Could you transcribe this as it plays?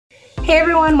Hey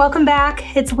everyone, welcome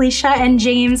back. It's Alicia and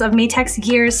James of Matex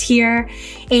Gears here.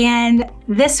 And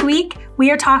this week we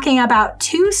are talking about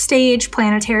two-stage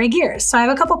planetary gears. So I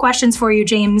have a couple questions for you,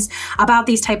 James, about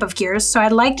these type of gears. So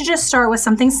I'd like to just start with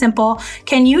something simple.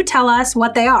 Can you tell us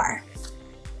what they are?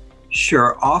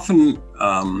 Sure. Often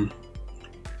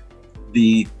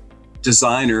the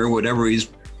designer, whatever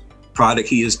product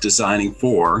he is designing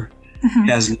for,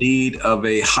 has need of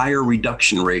a higher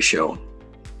reduction ratio.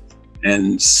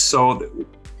 And so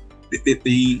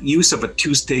the use of a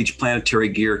two-stage planetary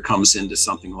gear comes into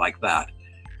something like that,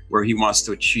 where he wants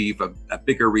to achieve a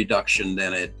bigger reduction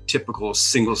than a typical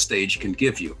single stage can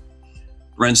give you.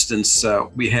 For instance,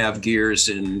 we have gears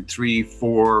in 3,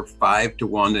 4, 5 to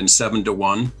 1 and 7 to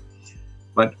 1,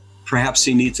 but perhaps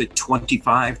he needs a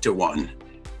 25 to 1.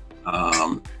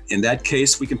 In that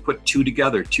case, we can put two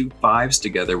together, two 5s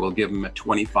together. We'll give him a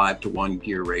 25 to 1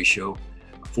 gear ratio.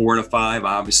 4 and a 5,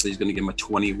 obviously, is going to give them a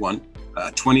 20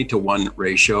 to 1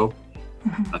 ratio.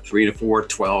 A 3 and a 4,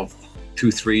 12, 2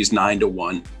 3s, 9 to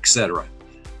 1, etc.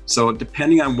 So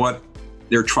depending on what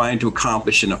they're trying to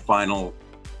accomplish in a final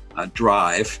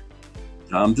drive,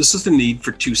 this is the need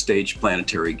for two-stage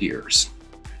planetary gears.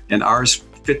 And ours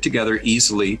fit together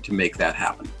easily to make that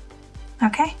happen.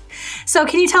 Okay. So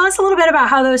can you tell us a little bit about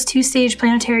how those two-stage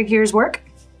planetary gears work?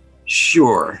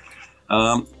 Sure.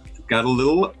 I've got a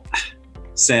little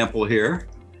sample here.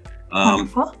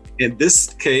 Wonderful. In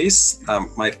this case,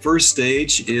 my first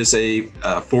stage is a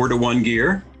 4 to 1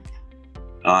 gear.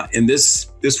 And this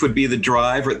would be the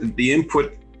drive, or the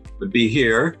input would be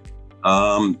here.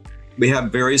 We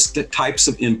have various types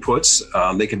of inputs.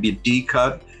 They can be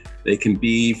D-cut, they can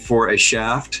be for a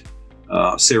shaft,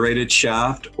 serrated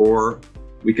shaft, or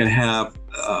we can have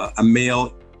a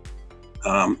male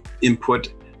input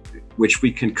which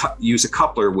we can use a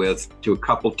coupler with to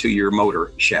couple to your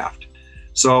motor shaft.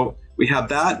 So we have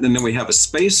that, and then we have a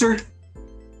spacer,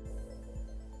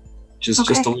 which is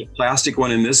just a little plastic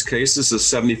one. In this case, this is a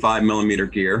 75 millimeter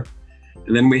gear.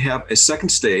 And then we have a second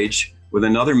stage with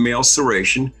another male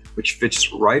serration, which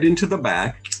fits right into the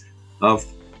back of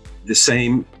the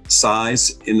same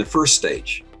size in the first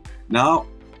stage. Now,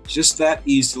 just that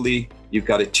easily, you've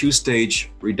got a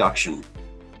two-stage reduction.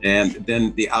 And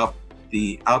then the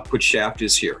output shaft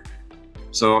is here.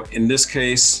 So in this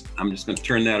case, I'm just going to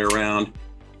turn that around.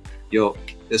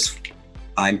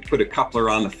 I put a coupler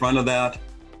on the front of that,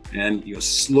 and you'll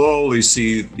slowly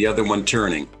see the other one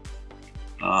turning.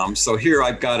 So here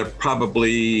I've got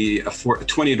probably a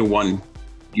 20 to 1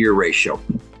 gear ratio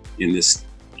in this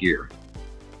gear.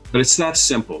 But it's that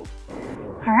simple.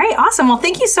 All right, awesome. Well,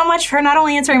 thank you so much for not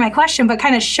only answering my question, but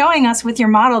kind of showing us with your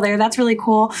model there. That's really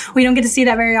cool. We don't get to see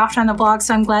that very often on the blog,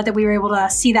 so I'm glad that we were able to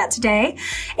see that today.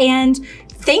 And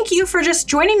thank you for just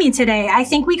joining me today. I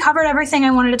think we covered everything I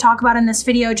wanted to talk about in this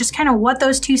video, just kind of what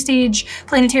those two-stage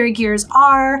planetary gears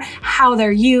are, how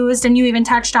they're used, and you even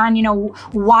touched on,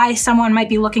 why someone might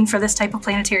be looking for this type of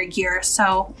planetary gear.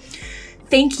 So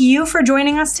thank you for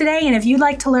joining us today. And if you'd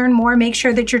like to learn more, make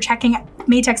sure that you're checking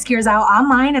Matex Gears out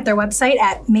online at their website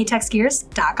at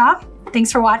matexgears.com.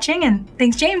 Thanks for watching, and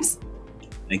thanks, James.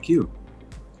 Thank you.